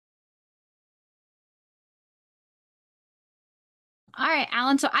All right,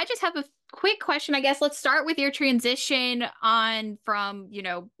 Alan. So I just have a quick question. I guess let's start with your transition on from,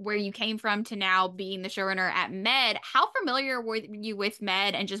 where you came from to now being the showrunner at Med. How familiar were you with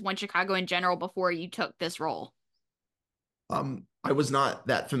Med and just One Chicago in general before you took this role? I was not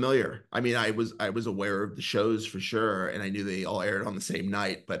that familiar. I mean, I was aware of the shows for sure, and I knew they all aired on the same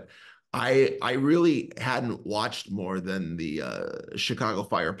night, but I really hadn't watched more than the Chicago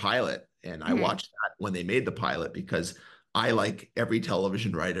Fire pilot, and I Hmm. watched that when they made the pilot because I, like every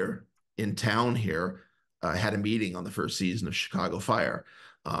television writer in town here, had a meeting on the first season of Chicago Fire.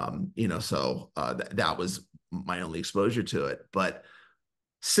 That was my only exposure to it, but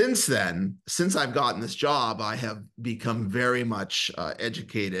since then, since I've gotten this job, I have become very much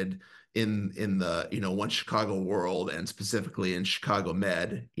educated in the One Chicago world, and specifically in Chicago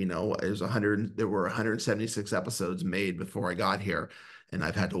Med. There were 176 episodes made before I got here, and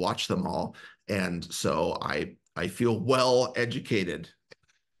I've had to watch them all, and so I feel well educated.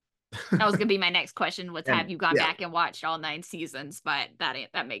 That was gonna be my next question, was have And you gone yeah, back and watched all 9 seasons? But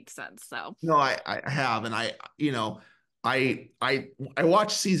that makes sense. So no, I have, and I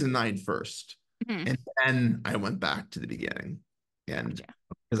watched season 9 first, mhm. and then I went back to the beginning, and Gotcha.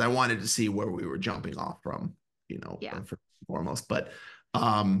 because I wanted to see where we were jumping off from, Yeah. first and foremost. But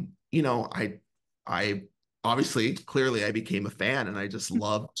I obviously clearly I became a fan, and I just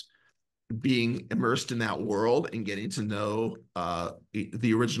loved being immersed in that world and getting to know a lot of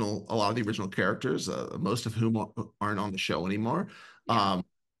the original characters, most of whom aren't on the show anymore. Yeah. Um,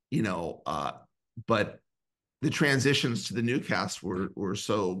 you know, uh, but the transitions to the new cast were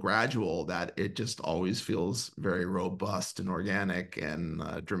so gradual that it just always feels very robust and organic and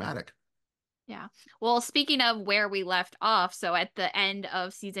dramatic. Yeah. Well, speaking of where we left off, so at the end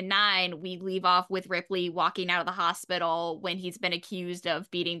of season 9, we leave off with Ripley walking out of the hospital when he's been accused of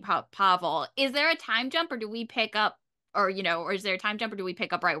beating Pavel. Is there a time jump, or do we pick up, or is there a time jump, or do we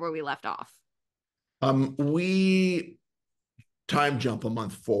pick up right where we left off? We time jump a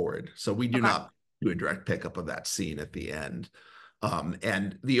month forward, so we do Okay. not do a direct pickup of that scene at the end.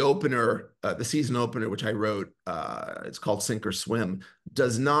 And the opener, the season opener, which I wrote, it's called Sink or Swim,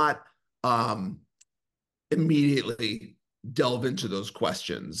 does not um, immediately delve into those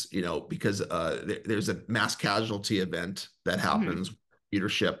questions, because there's a mass casualty event that Hmm. happens.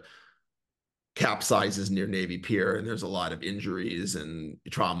 Leadership capsizes near Navy Pier, and there's a lot of injuries and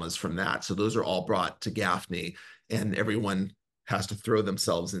traumas from that. So those are all brought to Gaffney, and everyone has to throw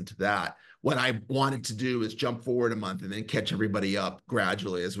themselves into that. What I wanted to do is jump forward a month and then catch everybody up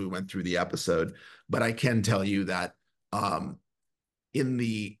gradually as we went through the episode. But I can tell you that in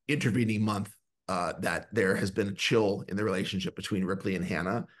the intervening month, that there has been a chill in the relationship between Ripley and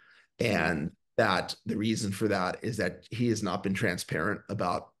Hannah, Hmm. and that the reason for that is that he has not been transparent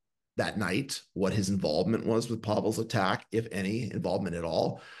about that night, what his involvement was with Pavel's attack, if any involvement at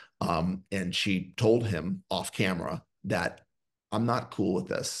all. And she told him off camera that I'm not cool with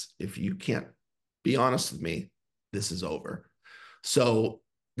this. If you can't be honest with me, this is over. So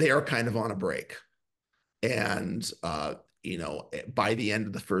they are kind of on a break. And by the end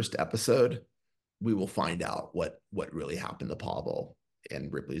of the first episode, we will find out what really happened to Pavel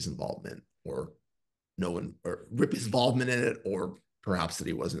and Ripley's involvement, or no one, or Ripley's involvement in it, or perhaps that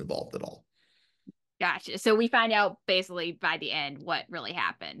he wasn't involved at all. Gotcha. So we find out basically by the end what really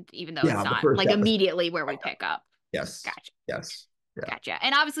happened, even though it's Yeah, the not first like episode. immediately where we pick up. Yes, Gotcha. yes, yeah. Gotcha.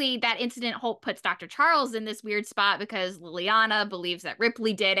 And obviously, that incident Hope puts Dr. Charles in this weird spot because Liliana believes that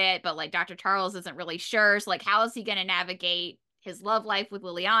Ripley did it, but like Dr. Charles isn't really sure. So, like, how is he going to navigate his love life with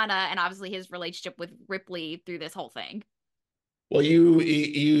Liliana and obviously his relationship with Ripley through this whole thing? Well,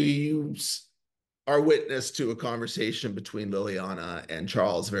 you are witness to a conversation between Liliana and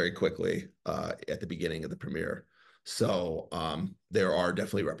Charles very quickly at the beginning of the premiere. So there are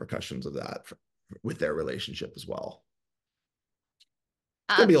definitely repercussions of that with their relationship as well.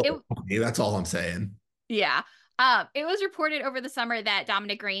 It's gonna be a It little funny, that's all I'm saying. Yeah. It was reported over the summer that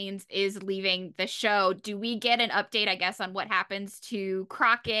Dominic Raines is leaving the show. Do we get an update, I guess, on what happens to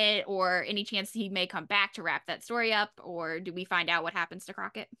Crockett, or any chance he may come back to wrap that story up, or do we find out what happens to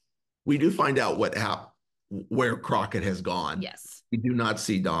Crockett? We do find out where Crockett has gone. Yes. We do not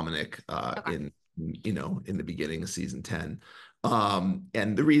see Dominic Okay. in the beginning of season 10.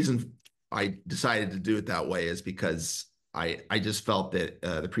 And the reason I decided to do it that way is because I just felt that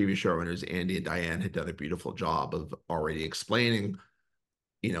the previous showrunners, Andy and Diane, had done a beautiful job of already explaining,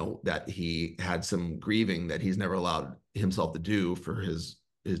 that he had some grieving that he's never allowed himself to do for his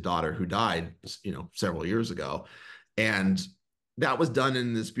daughter who died, several years ago. And that was done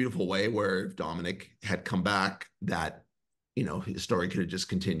in this beautiful way where if Dominic had come back, that his story could have just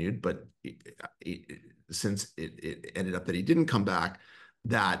continued. But since it ended up that he didn't come back,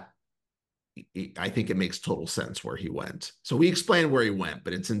 that I think it makes total sense where he went. So we explained where he went,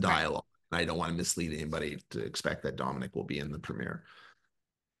 but it's in Right. dialogue. And I don't want to mislead anybody to expect that Dominic will be in the premiere.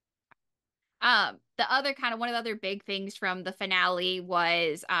 The other kind of one of the other big things from the finale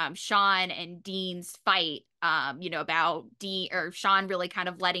was Sean and Dean's fight. About Dean or Sean really kind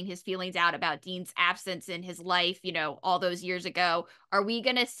of letting his feelings out about Dean's absence in his life, all those years ago. Are we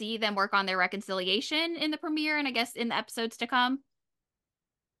gonna see them work on their reconciliation in the premiere and I guess in the episodes to come?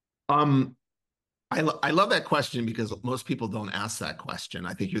 Um, I love that question because most people don't ask that question.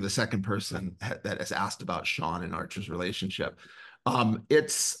 I think you're the second person that has asked about Sean and Archer's relationship.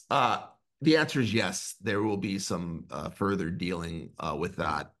 It's the answer is yes. There will be some further dealing with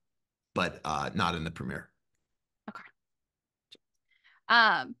that, but not in the premiere. Okay.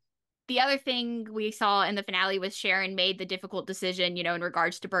 Um, the other thing we saw in the finale was Sharon made the difficult decision, in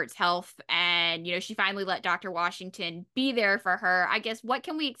regards to Bert's health. And, she finally let Dr. Washington be there for her. I guess what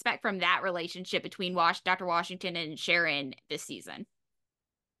can we expect from that relationship between Dr. Washington and Sharon this season?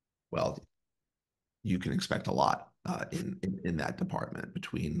 Well, you can expect a lot in that department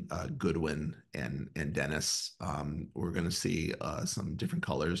between Goodwin and Dennis. We're going to see some different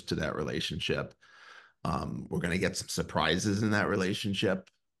colors to that relationship. We're going to get some surprises in that relationship.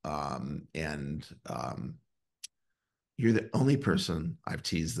 And you're the only person I've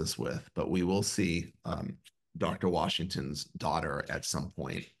teased this with, but we will see Dr. Washington's daughter at some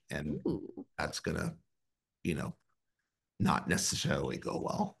point, and Ooh, that's going to, you know, not necessarily go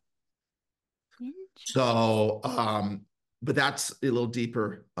well. interesting. But that's a little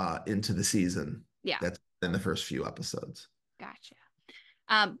deeper into the season. Yeah, That's in the first few episodes. gotcha.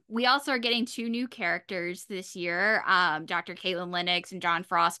 We also are getting two new characters this year. Dr. Caitlin Lennox and John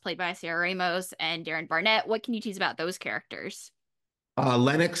Frost, played by Sarah Ramos, and Darren Barnet. What can you tease about those characters?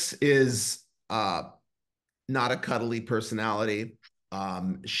 Lennox is not a cuddly personality.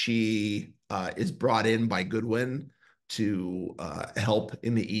 She is brought in by Goodwin to help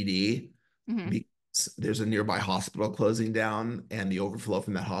in the ED Hmm. because there's a nearby hospital closing down, and the overflow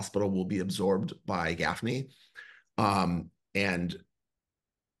from that hospital will be absorbed by Gaffney. And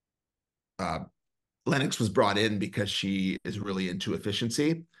uh, Lennox was brought in because she is really into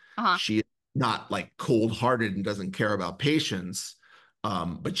efficiency. Uh-huh. She is not like cold hearted and doesn't care about patients,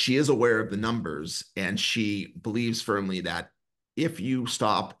 but she is aware of the numbers, and she believes firmly that if you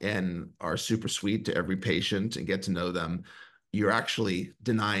stop and are super sweet to every patient and get to know them, you're actually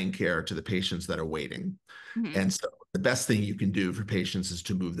denying care to the patients that are waiting. Hmm. And so the best thing you can do for patients is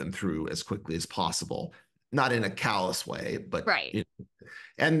to move them through as quickly as possible, not in a callous way, but Right.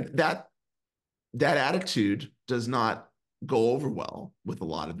 and that attitude does not go over well with a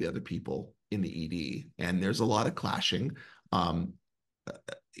lot of the other people in the ED, and there's a lot of clashing, um,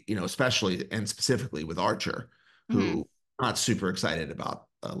 especially and specifically with Archer, Hmm. who not super excited about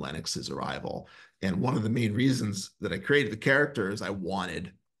Lennox's arrival. And one of the main reasons that I created the character is I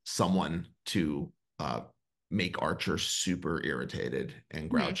wanted someone to make Archer super irritated and Hmm.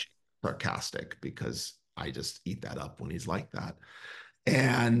 grouchy, sarcastic, because I just eat that up when he's like that.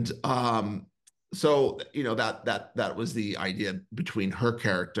 And so that was the idea between her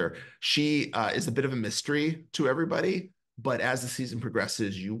character. She is a bit of a mystery to everybody, but as the season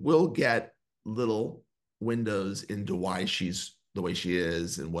progresses, you will get little windows into why she's the way she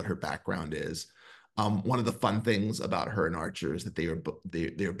is and what her background is. One of the fun things about her and Archer is that they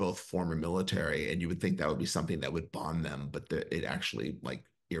are both former military, and you would think that would be something that would bond them, but it actually like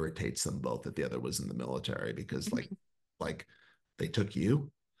irritates them both that the other was in the military because like they took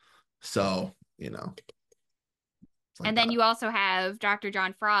you. So, it's like And then that. you also have Dr.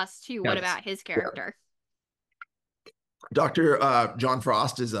 John Frost too. What Yes. about his Yeah. character? Dr. John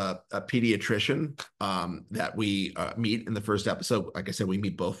Frost is a pediatrician that we meet in the first episode. Like I said, we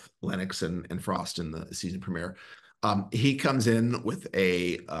meet both Lennox and Frost in the season premiere. He comes in with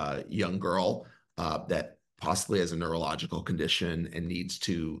a young girl that possibly has a neurological condition and needs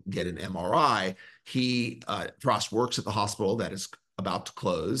to get an MRI. Frost works at the hospital that is about to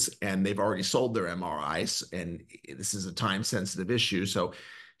close, and they've already sold their MRIs, and this is a time sensitive issue. So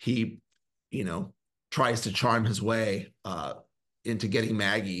he, you know, tries to charm his way into getting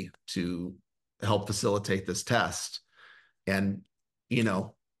Maggie to help facilitate this test. And, you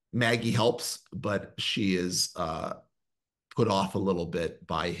know, Maggie helps, but she is put off a little bit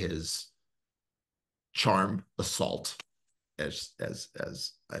by his charm assault. As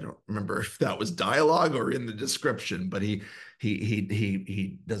I don't remember if that was dialogue or in the description, but he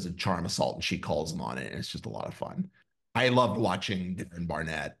does a charm assault and she calls him on it, and it's just a lot of fun. I loved watching Darren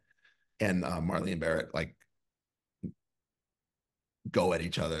Barnett and Marlene Barrett like go at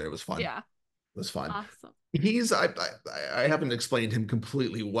each other. It was fun. Yeah. was fun. Awesome. He's I haven't explained him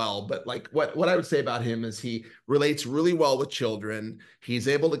completely well, but like what I would say about him is he relates really well with children. He's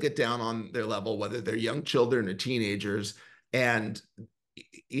able to get down on their level, whether they're young children or teenagers, and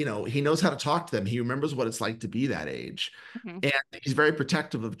he knows how to talk to them. He remembers what it's like to be that age, Mhm. and he's very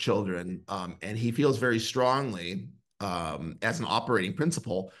protective of children. And he feels very strongly, as an operating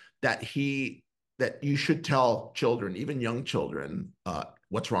principle, that you should tell children, even young children,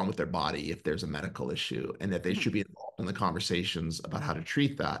 what's wrong with their body if there's a medical issue, and that they Mhm. should be involved in the conversations about how to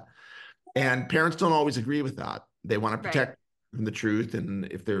treat that. And parents don't always agree with that. They want to Right. protect from the truth, and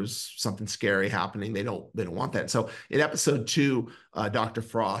if there's something scary happening, they don't want that. So in episode 2, Dr.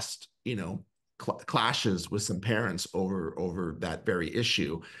 Frost, clashes with some parents over that very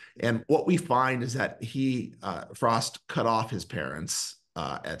issue. And what we find is that Frost cut off his parents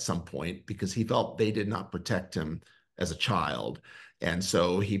at some point because he felt they did not protect him as a child. And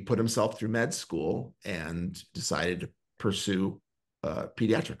so he put himself through med school and decided to pursue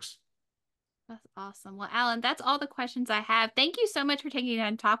pediatrics. That's awesome. Well, Alan, that's all the questions I have. Thank you so much for taking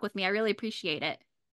time to talk with me. I really appreciate it.